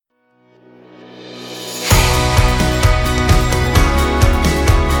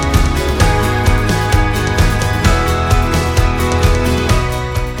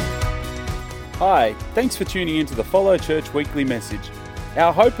Thanks for tuning in to the Follow Church weekly message.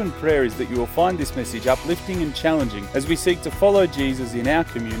 Our hope and prayer is that you will find this message uplifting and challenging as we seek to follow Jesus in our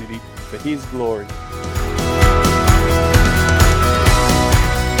community for His glory.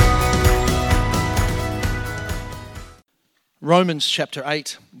 Romans chapter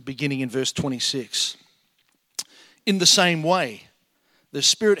 8, beginning in verse 26. In the same way, the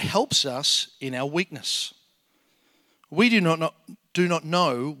Spirit helps us in our weakness. We do not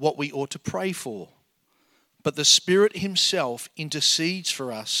know what we ought to pray for, but the Spirit Himself intercedes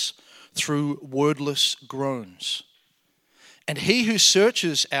for us through wordless groans. And He who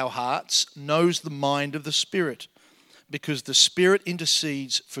searches our hearts knows the mind of the Spirit, because the Spirit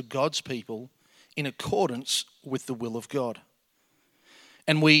intercedes for God's people in accordance with the will of God.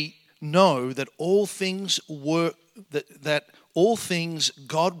 And we know that all things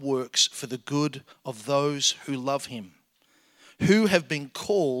God works for the good of those who love Him, who have been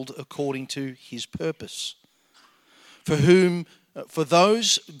called according to His purpose. For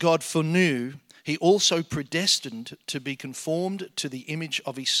those God foreknew, He also predestined to be conformed to the image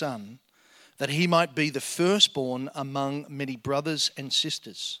of His Son, that He might be the firstborn among many brothers and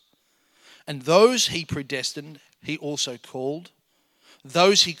sisters. And those He predestined, He also called.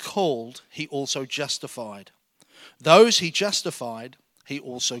 Those He called, He also justified. Those He justified, He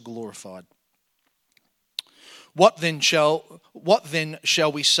also glorified. What then shall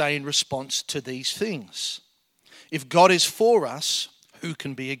we say in response to these things? If God is for us, who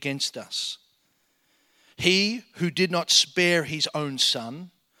can be against us? He who did not spare His own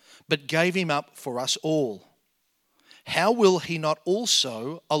Son, but gave Him up for us all, how will He not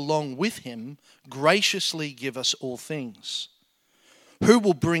also, along with Him, graciously give us all things? Who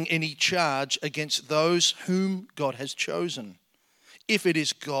will bring any charge against those whom God has chosen, if it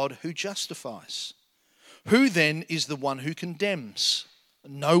is God who justifies? Who then is the one who condemns?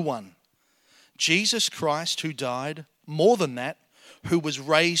 No one. Jesus Christ, who died, more than that, who was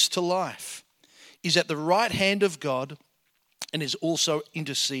raised to life, is at the right hand of God and is also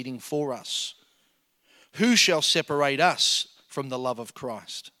interceding for us. Who shall separate us from the love of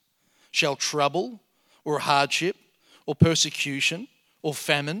Christ? Shall trouble, or hardship, or persecution, or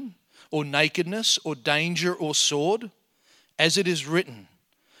famine, or nakedness, or danger, or sword? As it is written,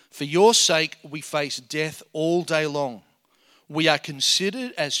 for your sake we face death all day long. We are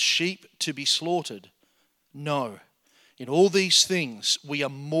considered as sheep to be slaughtered. No, in all these things we are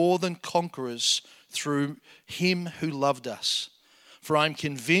more than conquerors through Him who loved us. For I am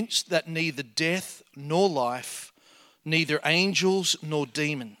convinced that neither death nor life, neither angels nor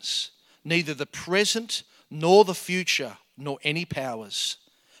demons, neither the present nor the future, nor any powers,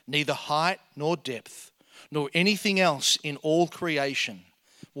 neither height nor depth, nor anything else in all creation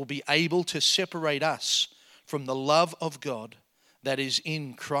will be able to separate us from the love of God that is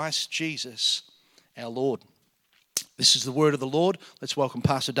in Christ Jesus our Lord. This is the word of the Lord. Let's welcome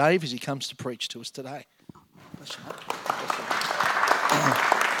Pastor Dave as he comes to preach to us today.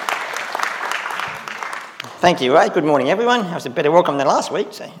 Thank you, Ray. Good morning, everyone. That was a better welcome than last week,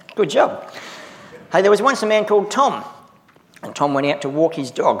 so good job. Hey, there was once a man called Tom, and Tom went out to walk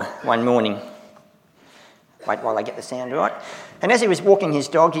his dog one morning. Wait while I get the sound right. And as he was walking his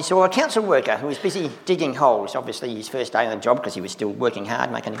dog, he saw a council worker who was busy digging holes. Obviously, his first day on the job because he was still working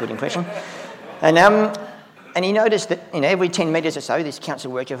hard, making a good impression. And he noticed that every 10 metres or so, this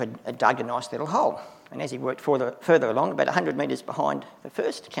council worker had dug a nice little hole. And as he worked further along, about 100 metres behind the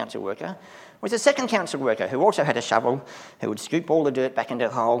first council worker, was a second council worker who also had a shovel, who would scoop all the dirt back into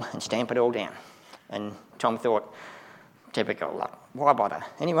the hole and stamp it all down. And Tom thought, typical luck, why bother?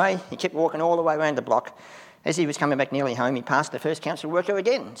 Anyway, he kept walking all the way around the block. As he was coming back nearly home, he passed the first council worker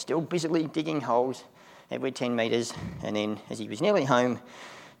again, still busily digging holes every 10 metres. And then, as he was nearly home,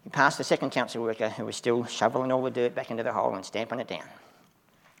 he passed the second council worker who was still shoveling all the dirt back into the hole and stamping it down.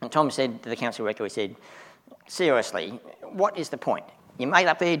 And Tom said to the council worker, he said, seriously, what is the point? Your mate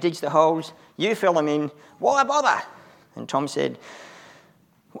up there digs the holes, you fill them in, why bother? And the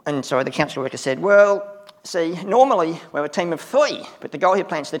council worker said, well, see, normally we're a team of 3, but the guy who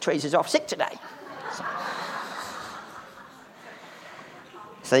plants the trees is off sick today.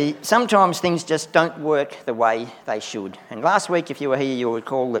 See, sometimes things just don't work the way they should. And last week, if you were here, you'll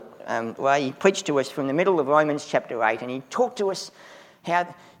recall that Ray preached to us from the middle of Romans chapter 8, and he talked to us how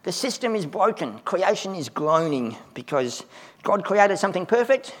the system is broken, creation is groaning, because God created something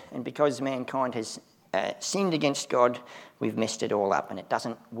perfect, and because mankind has sinned against God, we've messed it all up, and it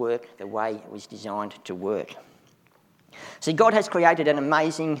doesn't work the way it was designed to work. See, God has created an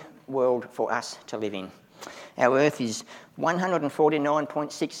amazing world for us to live in. Our Earth is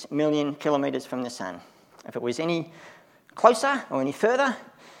 149.6 million kilometres from the sun. If it was any closer or any further,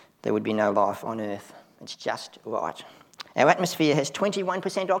 there would be no life on Earth. It's just right. Our atmosphere has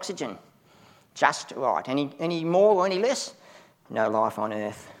 21% oxygen. Just right. Any more or any less? No life on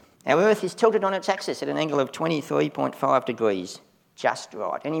Earth. Our Earth is tilted on its axis at an angle of 23.5 degrees. Just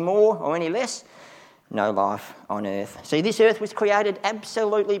right. Any more or any less? No life on Earth. See, this Earth was created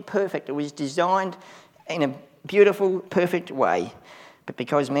absolutely perfect. It was designed in a beautiful, perfect way. But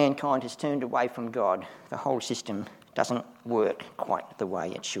because mankind has turned away from God, the whole system doesn't work quite the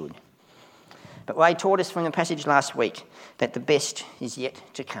way it should. But Ray taught us from the passage last week that the best is yet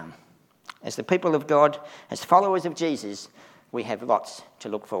to come. As the people of God, as followers of Jesus, we have lots to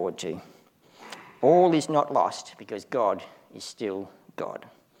look forward to. All is not lost because God is still God.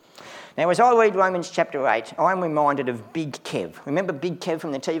 Now, as I read Romans chapter 8, I'm reminded of Big Kev. Remember Big Kev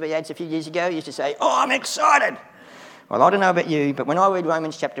from the TV ads a few years ago? He used to say, "Oh, I'm excited." Well, I don't know about you, but when I read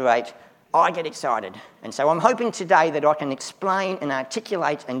Romans chapter 8, I get excited. And so I'm hoping today that I can explain and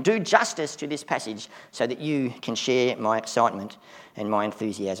articulate and do justice to this passage so that you can share my excitement and my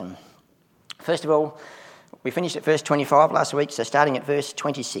enthusiasm. First of all, we finished at verse 25 last week, so starting at verse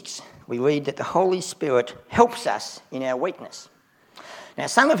 26, we read that the Holy Spirit helps us in our weakness. Now,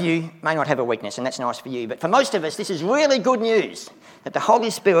 some of you may not have a weakness, and that's nice for you, but for most of us, this is really good news, that the Holy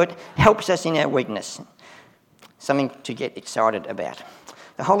Spirit helps us in our weakness. Something to get excited about.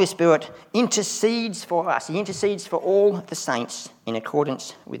 The Holy Spirit intercedes for us. He intercedes for all the saints in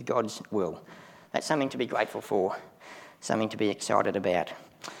accordance with God's will. That's something to be grateful for, something to be excited about.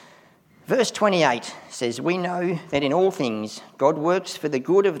 Verse 28 says, "We know that in all things God works for the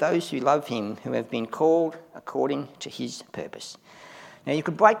good of those who love him, who have been called according to his purpose." Now, you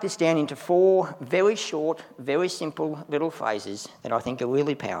could break this down into 4 very short, very simple little phrases that I think are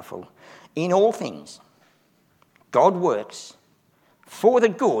really powerful. In all things, God works for the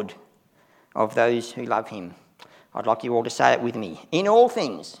good of those who love him. I'd like you all to say it with me. In all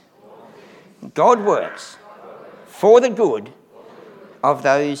things, God works for the good of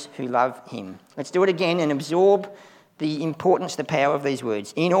those who love him. Let's do it again and absorb the importance, the power of these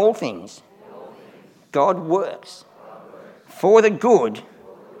words. In all things, God works for the good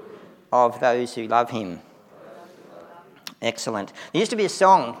of those who love him. Excellent. There used to be a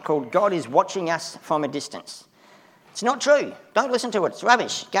song called "God is Watching Us from a Distance." It's not true. Don't listen to it. It's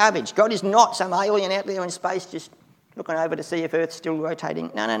rubbish, garbage. God is not some alien out there in space just looking over to see if Earth's still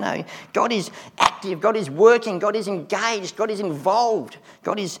rotating. No. God is active. God is working. God is engaged. God is involved.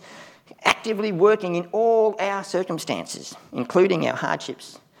 God is actively working in all our circumstances, including our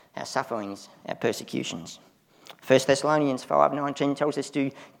hardships, our sufferings, our persecutions. 1 Thessalonians 5:19 tells us to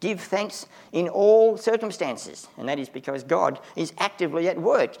give thanks in all circumstances, and that is because God is actively at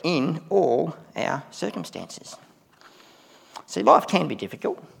work in all our circumstances. See, life can be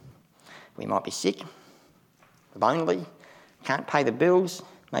difficult. We might be sick, lonely, can't pay the bills,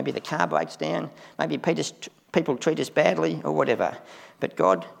 maybe the car breaks down, maybe people treat us badly or whatever. But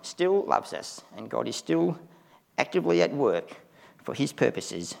God still loves us, and God is still actively at work for his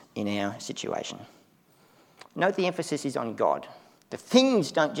purposes in our situation. Note the emphasis is on God. The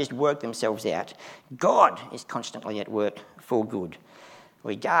things don't just work themselves out. God is constantly at work for good,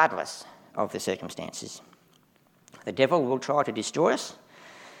 regardless of the circumstances. The devil will try to destroy us.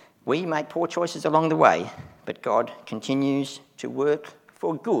 We make poor choices along the way, but God continues to work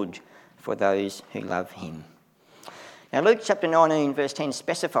for good for those who love him. Now, Luke chapter 19, verse 10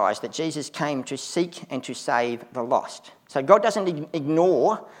 specifies that Jesus came to seek and to save the lost. So God doesn't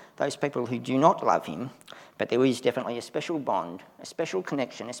ignore those people who do not love him, but there is definitely a special bond, a special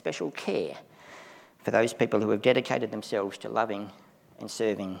connection, a special care for those people who have dedicated themselves to loving and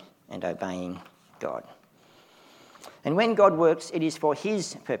serving and obeying God. And when God works, it is for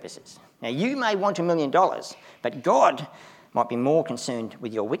his purposes. Now, you may want $1 million, but God might be more concerned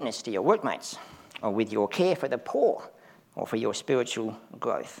with your witness to your workmates, or with your care for the poor, or for your spiritual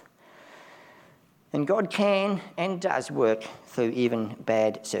growth. And God can and does work through even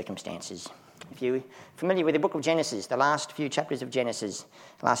bad circumstances. If you're familiar with the book of Genesis, the last few chapters of Genesis,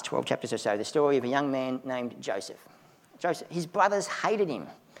 the last 12 chapters or so, the story of a young man named Joseph. His brothers hated him.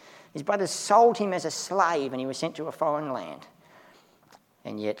 His brothers sold him as a slave and he was sent to a foreign land.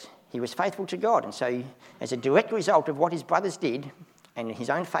 And yet he was faithful to God. And so as a direct result of what his brothers did and his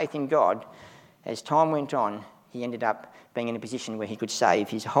own faith in God, as time went on, he ended up being in a position where he could save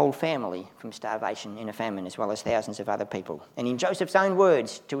his whole family from starvation in a famine, as well as thousands of other people. And in Joseph's own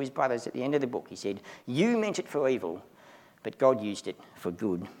words to his brothers at the end of the book, he said, "You meant it for evil, but God used it for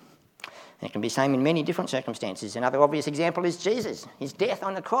good." And it can be the same in many different circumstances. Another obvious example is Jesus, his death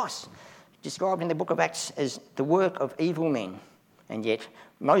on the cross, described in the book of Acts as the work of evil men, and yet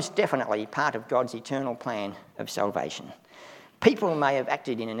most definitely part of God's eternal plan of salvation. People may have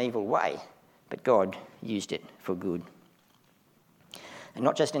acted in an evil way, but God used it for good. And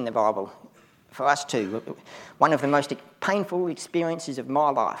not just in the Bible, for us too. One of the most painful experiences of my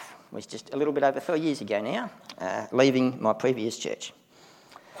life was just a little bit over 3 years ago now, leaving my previous church.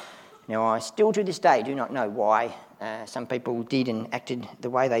 Now, I still to this day do not know why some people did and acted the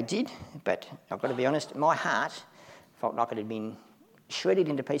way they did, but I've got to be honest, my heart felt like it had been shredded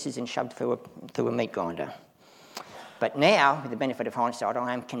into pieces and shoved through a meat grinder. But now, with the benefit of hindsight,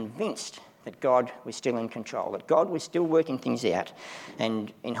 I am convinced that God was still in control, that God was still working things out.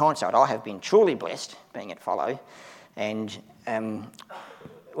 And in hindsight, I have been truly blessed being at Follow. And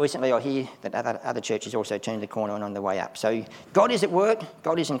recently I hear that other churches also turned the corner and on the way up. So God is at work,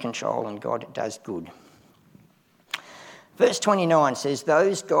 God is in control, and God does good. Verse 29 says,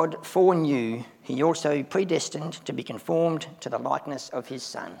 "Those God foreknew, he also predestined to be conformed to the likeness of his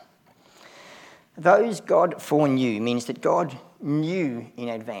Son." Those God foreknew means that God knew in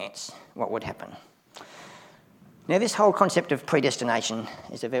advance what would happen. Now, this whole concept of predestination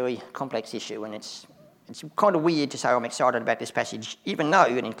is a very complex issue, and it's kind of weird to say I'm excited about this passage, even though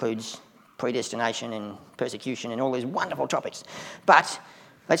it includes predestination and persecution and all these wonderful topics. But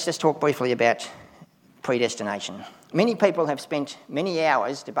let's just talk briefly about predestination. Many people have spent many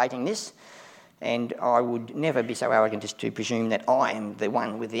hours debating this, and I would never be so arrogant as to presume that I am the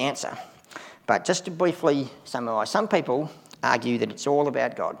one with the answer. But just to briefly summarise, some people argue that it's all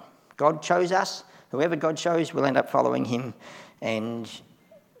about God. God chose us. Whoever God chose, we'll end up following him, and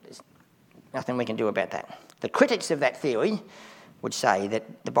there's nothing we can do about that. The critics of that theory would say that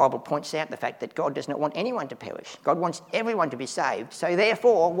the Bible points out the fact that God does not want anyone to perish. God wants everyone to be saved. So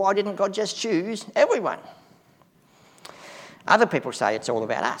therefore, why didn't God just choose everyone? Other people say it's all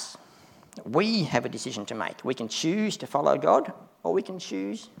about us. We have a decision to make. We can choose to follow God, or we can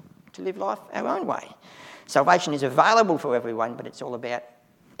choose to live life our own way. Salvation is available for everyone, but it's all about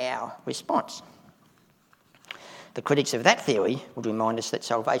our response. The critics of that theory would remind us that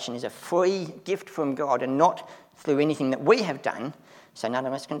salvation is a free gift from God and not through anything that we have done, so none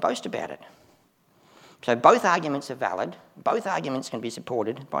of us can boast about it. So both arguments are valid. Both arguments can be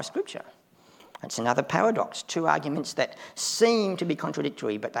supported by Scripture. It's another paradox. Two arguments that seem to be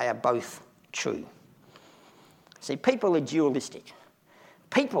contradictory, but they are both true. See, people are dualistic.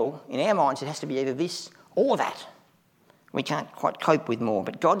 People, in our minds, it has to be either this or that. We can't quite cope with more,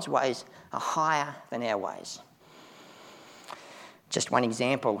 but God's ways are higher than our ways. Just one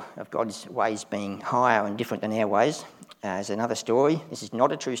example of God's ways being higher and different than our ways is another story. This is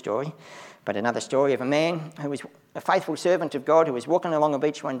not a true story, but another story of a man who was a faithful servant of God who was walking along a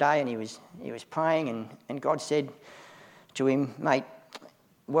beach one day and he was praying and God said to him, "Mate,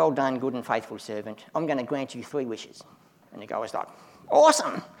 well done, good and faithful servant. I'm going to grant you 3 wishes." And the guy was like,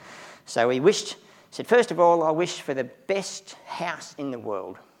 "Awesome." So he said, "First of all, I wish for the best house in the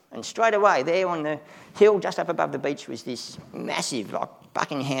world." And straight away, there on the hill just up above the beach was this massive, like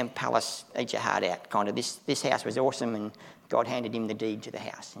Buckingham Palace, eat your heart out kind of. This house was awesome, and God handed him the deed to the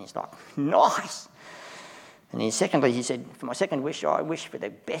house. And he's like, "Nice." And then secondly, he said, "For my second wish, I wish for the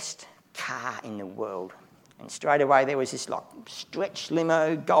best car in the world." And straight away, there was this like stretch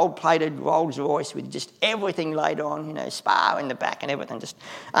limo, gold-plated Rolls Royce with just everything laid on, spa in the back and everything, just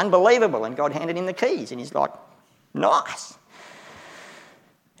unbelievable. And God handed him the keys, and he's like, "Nice."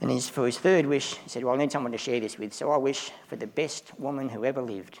 And for his third wish, he said, "Well, I need someone to share this with, so I wish for the best woman who ever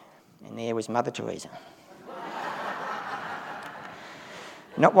lived." And there was Mother Teresa.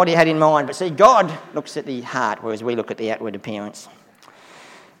 Not what he had in mind, but see, God looks at the heart, whereas we look at the outward appearance.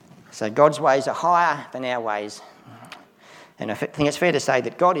 So God's ways are higher than our ways. And I think it's fair to say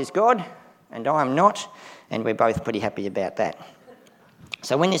that God is God, and I am not, and we're both pretty happy about that.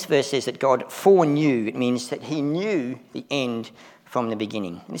 So when this verse says that God foreknew, it means that he knew the end from the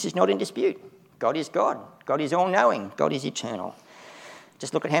beginning. And this is not in dispute. God is God. God is all-knowing. God is eternal.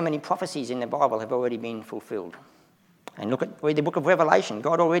 Just look at how many prophecies in the Bible have already been fulfilled. And read the book of Revelation.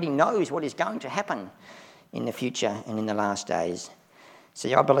 God already knows what is going to happen in the future and in the last days.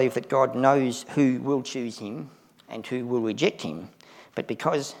 So I believe that God knows who will choose him and who will reject him. But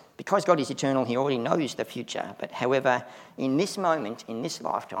because God is eternal, he already knows the future. But however, in this moment, in this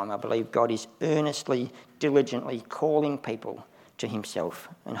lifetime, I believe God is earnestly, diligently calling people to himself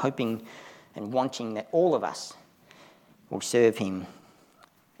and hoping and wanting that all of us will serve him,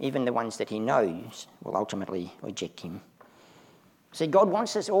 even the ones that he knows will ultimately reject him. See, God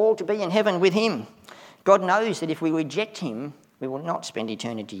wants us all to be in heaven with him. God knows that if we reject him, we will not spend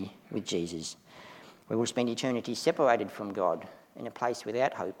eternity with Jesus. We will spend eternity separated from God in a place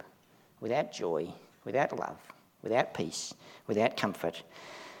without hope, without joy, without love, without peace, without comfort,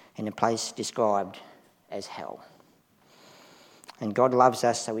 in a place described as hell. And God loves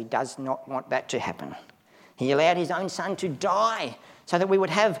us, so he does not want that to happen. He allowed his own son to die so that we would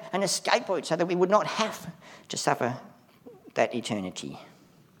have an escape route, so that we would not have to suffer that eternity.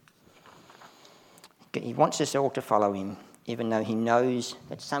 He wants us all to follow him, even though he knows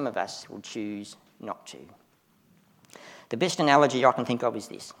that some of us will choose not to. The best analogy I can think of is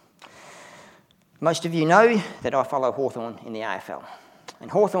this. Most of you know that I follow Hawthorn in the AFL. And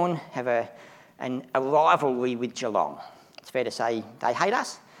Hawthorn have a rivalry with Geelong. It's fair to say they hate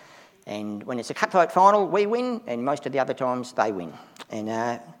us. And when it's a cutthroat final, we win, and most of the other times they win. And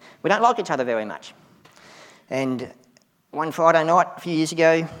we don't like each other very much. And one Friday night, a few years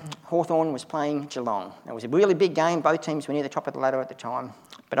ago, Hawthorn was playing Geelong. It was a really big game. Both teams were near the top of the ladder at the time.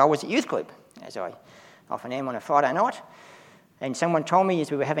 But I was at youth group, as I often am on a Friday night. And someone told me as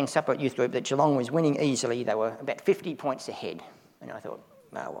we were having supper at youth group that Geelong was winning easily. They were about 50 points ahead. And I thought,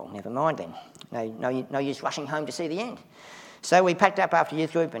 oh, well, never mind then. No use rushing home to see the end. So we packed up after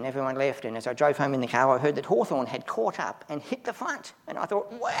youth group and everyone left. And as I drove home in the car, I heard that Hawthorn had caught up and hit the front. And I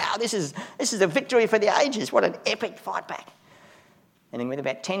thought, wow, this is a victory for the ages. What an epic fight back. And then with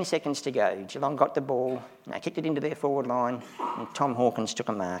about 10 seconds to go, Geelong got the ball and they kicked it into their forward line. And Tom Hawkins took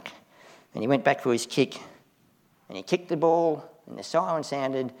a mark. And he went back for his kick. And he kicked the ball. And the siren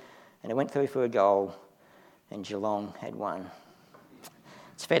sounded, and it went through for a goal, and Geelong had won.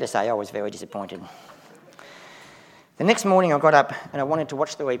 It's fair to say I was very disappointed. The next morning I got up and I wanted to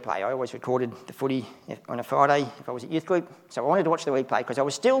watch the replay. I always recorded the footy on a Friday if I was at youth group, so I wanted to watch the replay because I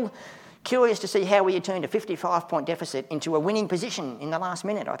was still curious to see how we had turned a 55-point deficit into a winning position in the last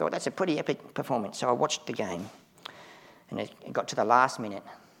minute. I thought that's a pretty epic performance, so I watched the game. And it got to the last minute,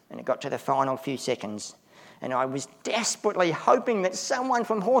 and it got to the final few seconds, and I was desperately hoping that someone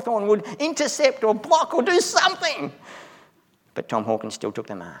from Hawthorn would intercept or block or do something. But Tom Hawkins still took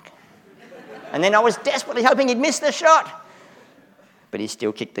the mark. And then I was desperately hoping he'd miss the shot. But he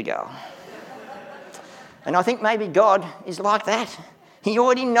still kicked the goal. And I think maybe God is like that. He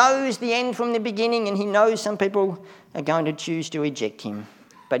already knows the end from the beginning, and he knows some people are going to choose to reject him.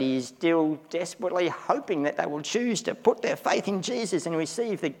 But he is still desperately hoping that they will choose to put their faith in Jesus and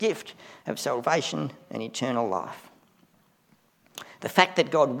receive the gift of salvation and eternal life. The fact that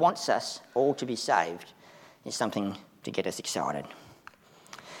God wants us all to be saved is something to get us excited.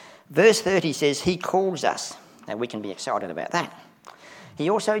 Verse 30 says, he calls us. Now we can be excited about that. He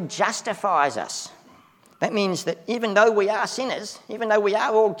also justifies us. That means that even though we are sinners, even though we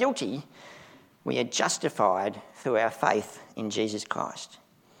are all guilty, we are justified through our faith in Jesus Christ.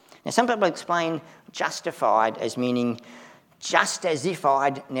 Now, some people explain justified as meaning just as if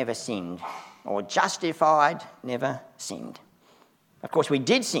I'd never sinned, or justified, never sinned. Of course, we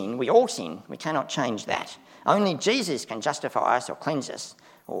did sin, we all sin, we cannot change that. Only Jesus can justify us or cleanse us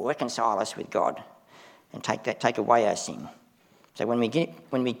or reconcile us with God and take away our sin. So when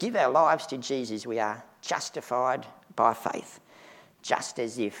we give our lives to Jesus, we are justified by faith, just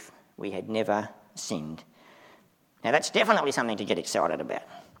as if we had never sinned. Now, that's definitely something to get excited about.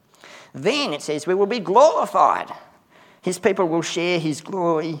 Then it says we will be glorified. His people will share his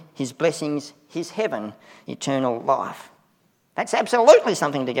glory, his blessings, his heaven, eternal life. That's absolutely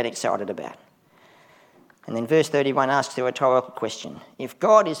something to get excited about. And then verse 31 asks the rhetorical question, if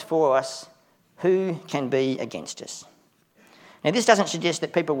God is for us, who can be against us? Now, this doesn't suggest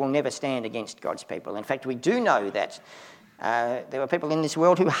that people will never stand against God's people. In fact, we do know that there are people in this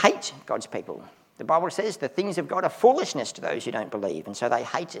world who hate God's people. The Bible says the things of God are foolishness to those who don't believe, and so they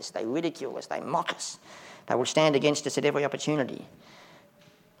hate us, they ridicule us, they mock us. They will stand against us at every opportunity.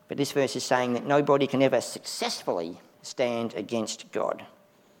 But this verse is saying that nobody can ever successfully stand against God.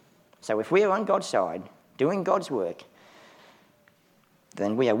 So if we are on God's side, doing God's work,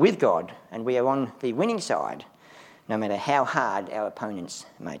 then we are with God and we are on the winning side, no matter how hard our opponents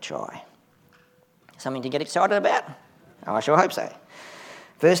may try. Something to get excited about? Oh, I sure hope so.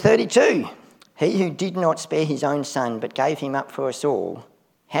 Verse 32, he who did not spare his own son but gave him up for us all,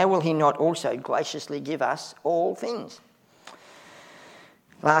 how will he not also graciously give us all things?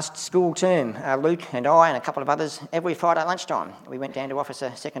 Last school term, Luke and I and a couple of others, every Friday lunchtime, we went down to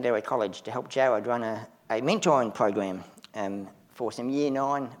Officer Secondary College to help Jared run a mentoring program for some Year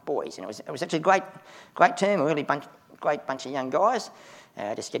 9 boys. And it was actually a great term, a really great bunch of young guys,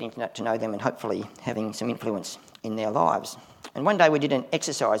 just getting to know them and hopefully having some influence in their lives. And one day we did an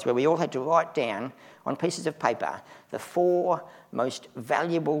exercise where we all had to write down on pieces of paper the 4 most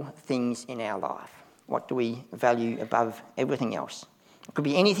valuable things in our life. What do we value above everything else? It could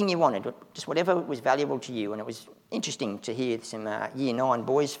be anything you wanted, just whatever was valuable to you. And it was interesting to hear some Year 9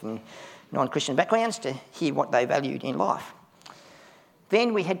 boys from non-Christian backgrounds to hear what they valued in life.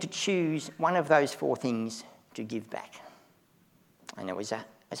 Then we had to choose one of those 4 things to give back. And it was a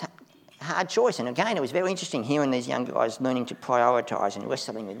a hard choice. And again, it was very interesting hearing these young guys learning to prioritise and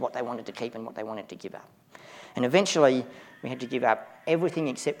wrestling with what they wanted to keep and what they wanted to give up. And eventually, we had to give up everything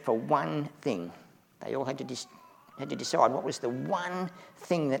except for one thing. They all had to decide what was the one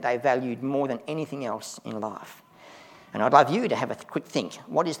thing that they valued more than anything else in life. And I'd love you to have a quick think.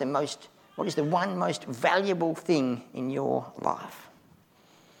 What is the one most valuable thing in your life?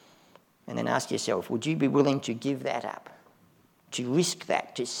 And then ask yourself, would you be willing to give that up, to risk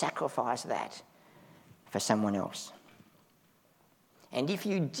that, to sacrifice that for someone else? And if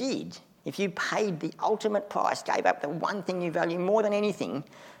you did, if you paid the ultimate price, gave up the one thing you value more than anything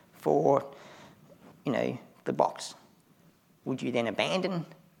for, the box, would you then abandon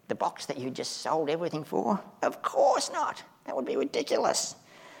the box that you just sold everything for? Of course not. That would be ridiculous.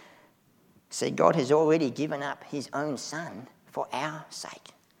 See, God has already given up his own son for our sake.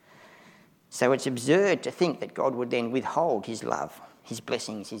 So it's absurd to think that God would then withhold his love, his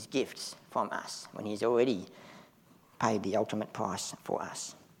blessings, his gifts from us when he's already paid the ultimate price for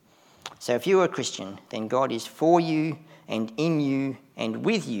us. So if you're a Christian, then God is for you and in you and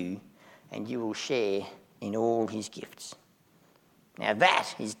with you, and you will share in all his gifts. Now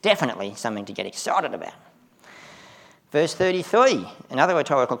that is definitely something to get excited about. Verse 33, another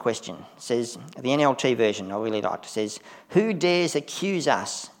rhetorical question, says, the NLT version I really liked, says, "Who dares accuse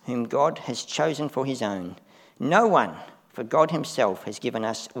us whom God has chosen for his own? No one, for God himself has given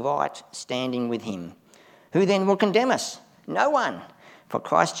us right standing with him. Who then will condemn us? No one, for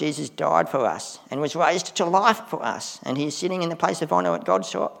Christ Jesus died for us and was raised to life for us, and he is sitting in the place of honour at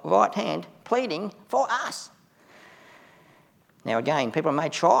God's right hand, pleading for us." Now again, people may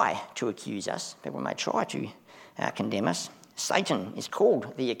try to accuse us, people may try to condemn us. Satan is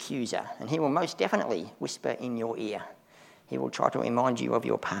called the accuser, and he will most definitely whisper in your ear. He will try to remind you of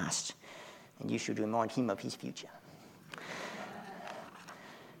your past, and you should remind him of his future.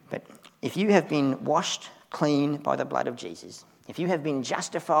 But if you have been washed clean by the blood of Jesus, if you have been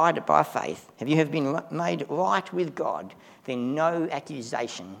justified by faith, if you have been made right with God, then no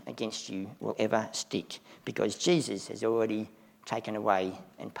accusation against you will ever stick, because Jesus has already taken away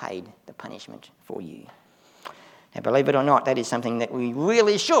and paid the punishment for you. Now, believe it or not, that is something that we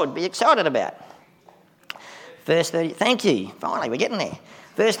really should be excited about. Verse 30, thank you. Finally, we're getting there.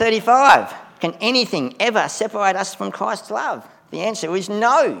 Verse 35, can anything ever separate us from Christ's love? The answer is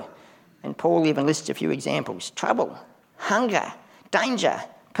no. And Paul even lists a few examples: trouble, hunger, danger,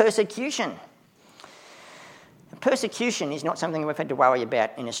 persecution. Persecution is not something we've had to worry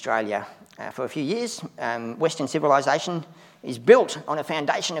about in Australia for a few years. Western civilization is built on a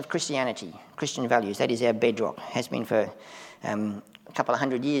foundation of Christianity, Christian values. That is our bedrock. Has been for a couple of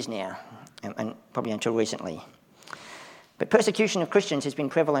 100 years now, and probably until recently. But persecution of Christians has been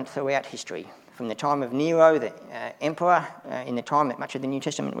prevalent throughout history, from the time of Nero, the emperor, in the time that much of the New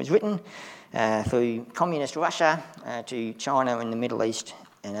Testament was written, through communist Russia, to China and the Middle East,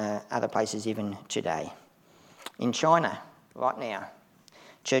 and other places even today. In China, right now,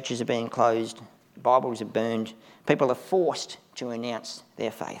 churches are being closed, Bibles are burned, people are forced to renounce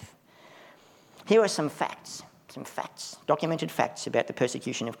their faith. Here are some facts, documented facts about the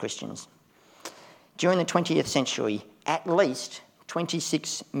persecution of Christians. During the 20th century, at least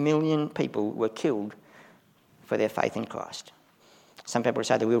 26 million people were killed for their faith in Christ. Some people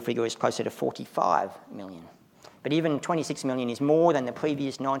say the real figure is closer to 45 million. But even 26 million is more than the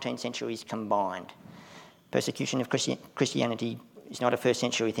previous 19 centuries combined. Persecution of Christianity is not a first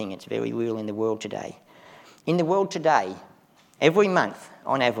century thing, it's very real in the world today. In the world today, every month,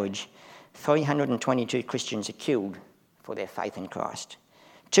 on average, 322 Christians are killed for their faith in Christ.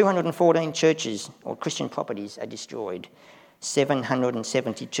 214 churches or Christian properties are destroyed.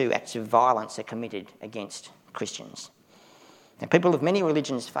 772 acts of violence are committed against Christians. Now, people of many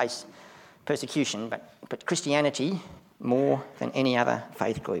religions face persecution, but Christianity more than any other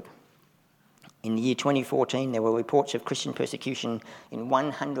faith group. In the year 2014, there were reports of Christian persecution in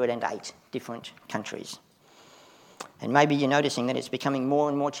 108 different countries. And maybe you're noticing that it's becoming more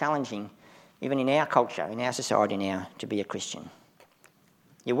and more challenging, even in our culture, in our society now, to be a Christian.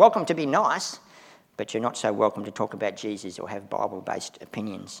 You're welcome to be nice, but you're not so welcome to talk about Jesus or have Bible-based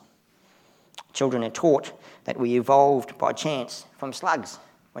opinions. Children are taught that we evolved by chance from slugs,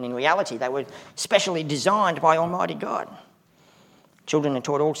 when in reality they were specially designed by Almighty God. Children are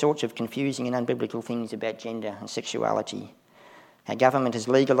taught all sorts of confusing and unbiblical things about gender and sexuality. Our government has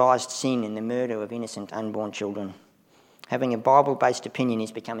legalised sin and the murder of innocent unborn children. Having a Bible-based opinion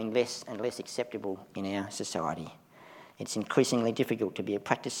is becoming less and less acceptable in our society. It's increasingly difficult to be a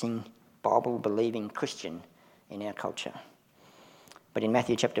practising, Bible-believing Christian in our culture. But in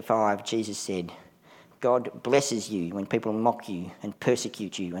Matthew chapter 5, Jesus said, God blesses you when people mock you and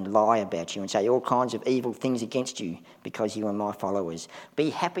persecute you and lie about you and say all kinds of evil things against you because you are my followers.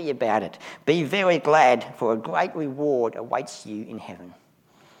 Be happy about it. Be very glad, for a great reward awaits you in heaven.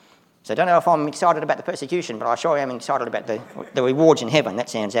 So I don't know if I'm excited about the persecution, but I sure am excited about the rewards in heaven.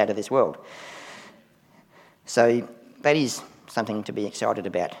 That sounds out of this world. So that is something to be excited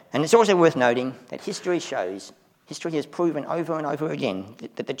about. And it's also worth noting that history has proven over and over again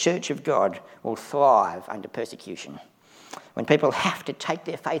that the Church of God will thrive under persecution. When people have to take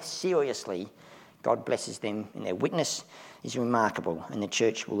their faith seriously, God blesses them, and their witness is remarkable, and the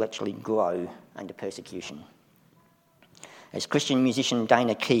church will actually grow under persecution. As Christian musician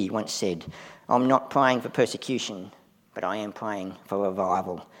Dana Key once said, "I'm not praying for persecution, but I am praying for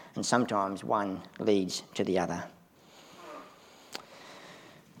revival." And sometimes one leads to the other.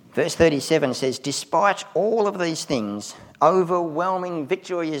 Verse 37 says, "Despite all of these things, overwhelming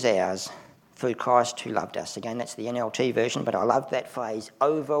victory is ours through Christ who loved us." Again, that's the NLT version, but I love that phrase,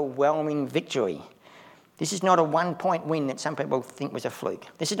 overwhelming victory. This is not a one-point win that some people think was a fluke.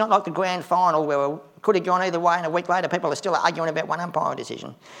 This is not like the grand final where it could have gone either way and a week later people are still arguing about one umpire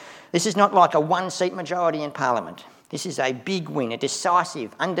decision. This is not like a one-seat majority in Parliament. This is a big win, a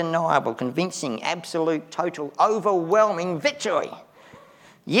decisive, undeniable, convincing, absolute, total, overwhelming victory.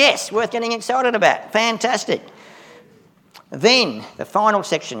 Yes, worth getting excited about. Fantastic. Then, the final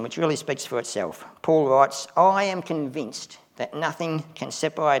section, which really speaks for itself. Paul writes, "I am convinced that nothing can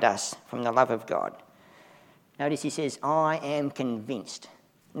separate us from the love of God." Notice he says, "I am convinced."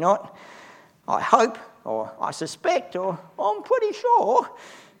 Not, "I hope," or "I suspect," or "I'm pretty sure."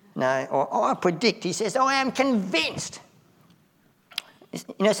 No, or "I predict." He says, "I am convinced." You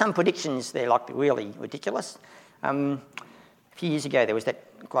know, some predictions, they're like really ridiculous. A few years ago, there was that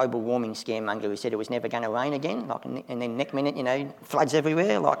global warming scaremonger who said it was never going to rain again, and then next minute, floods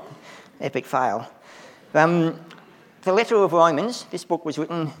everywhere, like epic fail. The letter of Romans, this book was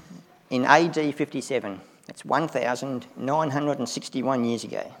written in AD 57. That's 1,961 years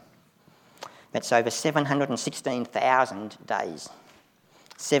ago. That's over 716,000 days,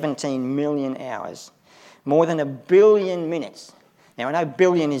 17 million hours, more than 1 billion minutes. Now, I know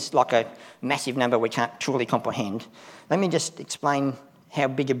billion is like a massive number we can't truly comprehend. Let me just explain how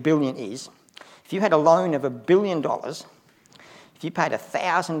big 1 billion is. If you had a loan of $1 billion, if you paid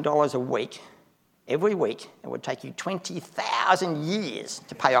 $1,000 a week, every week, it would take you 20,000 years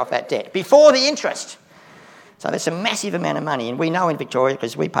to pay off that debt, before the interest. So that's a massive amount of money, and we know in Victoria,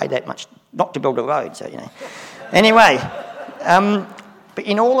 because we pay that much not to build a road, so, Anyway, but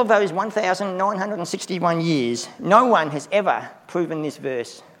in all of those 1,961 years, no one has ever proven this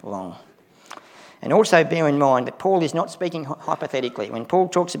verse wrong. And also bear in mind that Paul is not speaking hypothetically. When Paul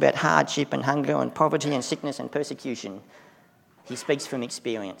talks about hardship and hunger and poverty and sickness and persecution, he speaks from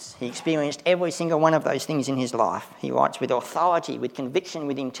experience. He experienced every single one of those things in his life. He writes with authority, with conviction,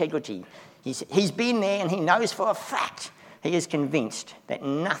 with integrity. He's been there, and he knows for a fact, he is convinced that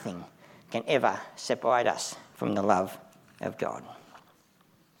nothing can ever separate us from the love of God.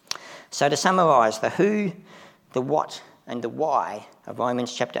 So to summarise the who, the what and the why of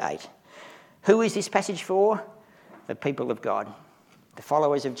Romans chapter 8. Who is this passage for? The people of God, the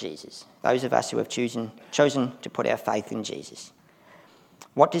followers of Jesus, those of us who have chosen to put our faith in Jesus.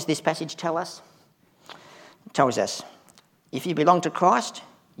 What does this passage tell us? It tells us, if you belong to Christ,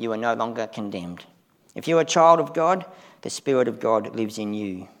 you are no longer condemned. If you are a child of God, the Spirit of God lives in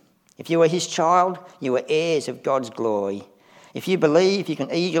you. If you are his child, you are heirs of God's glory. If you believe, you can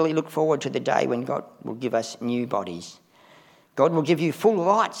eagerly look forward to the day when God will give us new bodies. God will give you full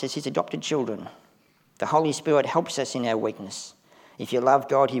rights as his adopted children. The Holy Spirit helps us in our weakness. If you love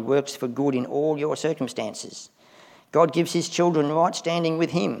God, he works for good in all your circumstances. God gives his children right standing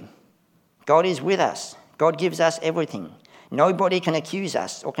with him. God is with us. God gives us everything. Nobody can accuse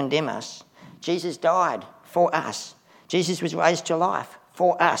us or condemn us. Jesus died for us. Jesus was raised to life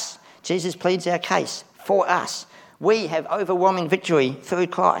for us. Jesus pleads our case for us. We have overwhelming victory through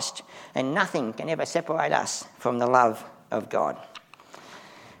Christ, and nothing can ever separate us from the love of God.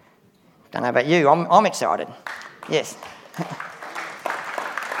 Don't know about you, I'm excited. Yes.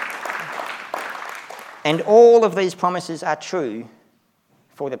 And all of these promises are true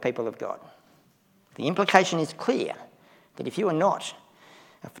for the people of God. The implication is clear that if you are not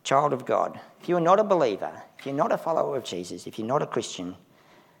a child of God, if you are not a believer, if you're not a follower of Jesus, if you're not a Christian,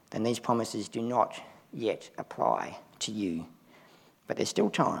 then these promises do not yet apply to you. But there's still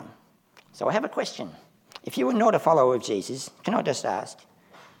time. So I have a question. If you are not a follower of Jesus, can I just ask,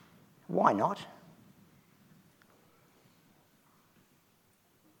 why not?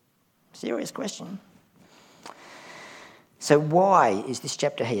 Serious question. So why is this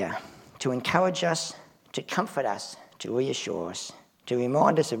chapter here? To encourage us to comfort us, to reassure us, to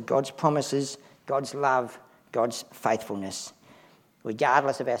remind us of God's promises, God's love, God's faithfulness,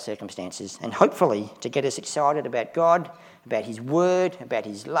 regardless of our circumstances, and hopefully to get us excited about God, about his word, about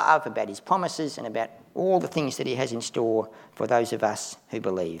his love, about his promises, and about all the things that he has in store for those of us who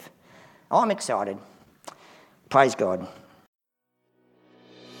believe. I'm excited. Praise God.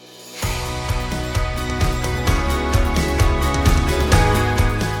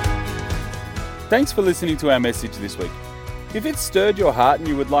 Thanks for listening to our message this week. If it stirred your heart and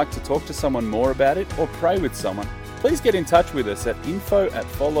you would like to talk to someone more about it or pray with someone, please get in touch with us at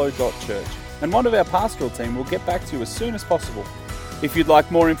info@follow.church, and one of our pastoral team will get back to you as soon as possible. If you'd like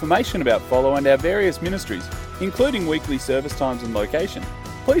more information about Follow and our various ministries, including weekly service times and location,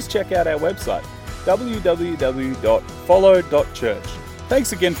 please check out our website, www.follow.church.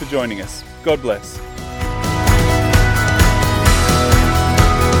 Thanks again for joining us. God bless.